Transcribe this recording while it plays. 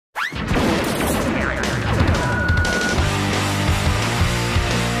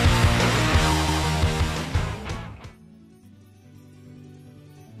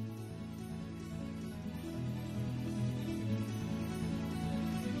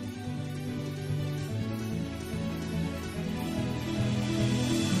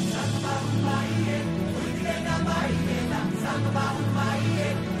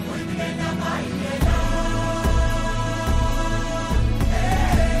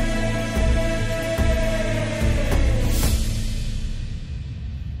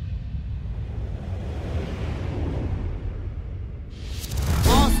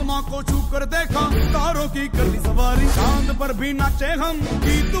को छूकर देखा तारों की करली सवारी, चांद पर भी नाचे हम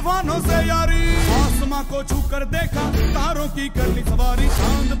की तूफानों से यारी। आसमां को छूकर देखा तारों की करली सवारी,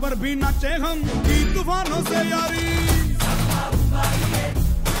 चांद पर भी नाचे हम की तूफानों से यारी।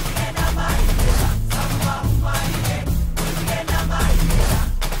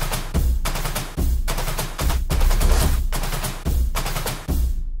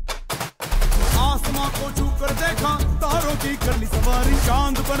 देखा तारों की करली सवारी,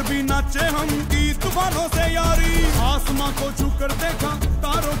 चांद पर भी नाचे हम की तूफानों से यारी। आसमां को छूकर देखा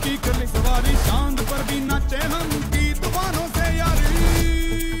तारों की करली सवारी, चांद पर भी नाचे हम की तूफानों से यारी।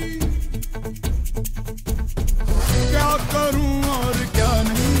 क्या करूं और क्या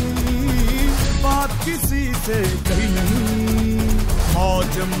नहीं, बात किसी से कही नहीं।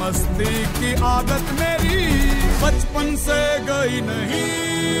 मौज मस्ती की आदत मेरी बचपन से गई नहीं।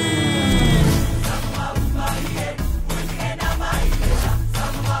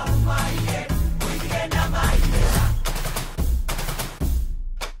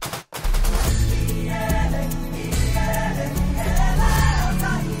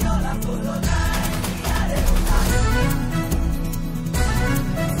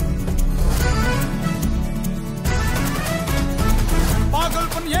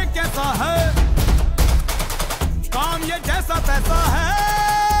 काम ये जैसा तैसा है,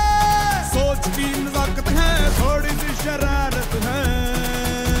 सोच की नजाकत है, थोड़ी सी शरारत है।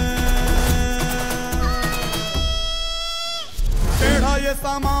 टेढ़ा ये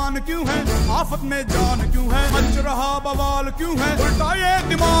सामान क्यों है, आफत में जान क्यों है, मच रहा बवाल क्यों है, उल्टा ये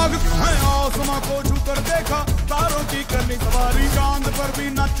दिमाग क्यों है। आसमां को छूकर देखा तारों की करली सवारी, चांद पर भी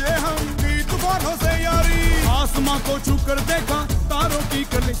नाचे हम की तूफानों से यारी। आसमां को छूकर देखा तारों की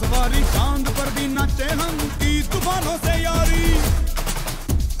करली सवारी, चांद पर भी नाचे हम की तूफानों से यारी।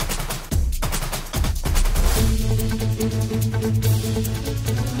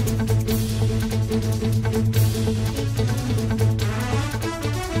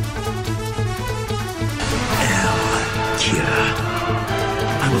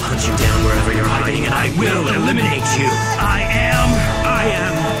 I will hunt you down wherever you're hiding, and I will eliminate you. I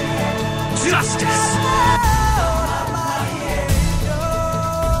am justice.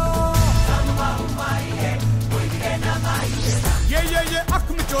 ये अख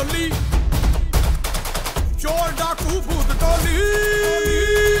में चोली, चोर डाकू भूत टोली,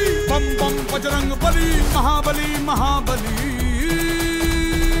 बम बम बजरंग बली, महाबली महाबली।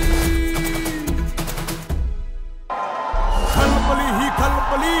 खलबली ही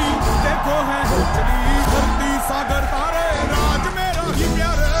खलबली, देखो है चली धरती सागर तारे, राज मेरा ही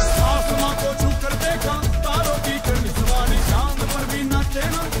प्यारे। आसमां को छूकर देखा तारों की करली सवारी, चांद पर भी नाचे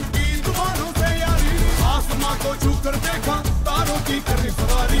हम की तूफानों से यारी। आसमां को छूकर देखा तारों की करली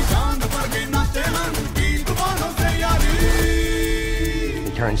सवारी, चांद पर भी नाचे हम की तूफानों से यारी।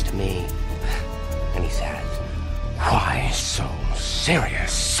 He turns to me and he says, "Why so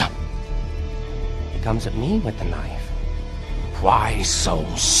serious?" He comes at me with the knife. "Why so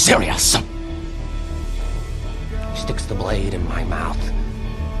serious?" He sticks the blade in my mouth.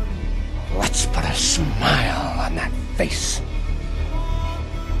 Let's put a smile on that face.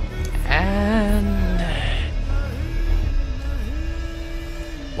 And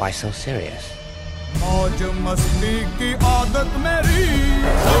why so serious? मौज मस्ती की आदत मेरी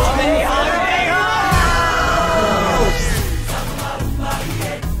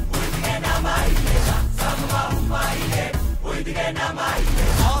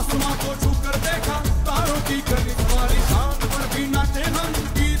आसमां को छूकर देखा तारों की करली सवारी, चांद पर भी नाचे हम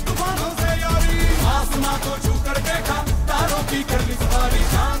की तूफानों से यारी। आसमां को छूकर देखा तारों की करली सवारी,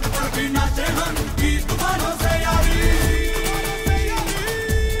 चांद पर भी नाचे हम की तूफानों से यारी।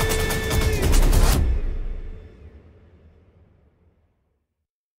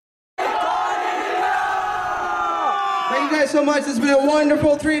 Thank you guys so much. It's been a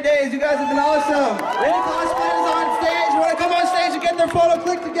wonderful 3 days. You guys have been awesome. Any cosplayers on stage? You want to come on stage and get their photo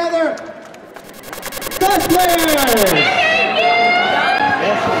clicked together? Cosplayers!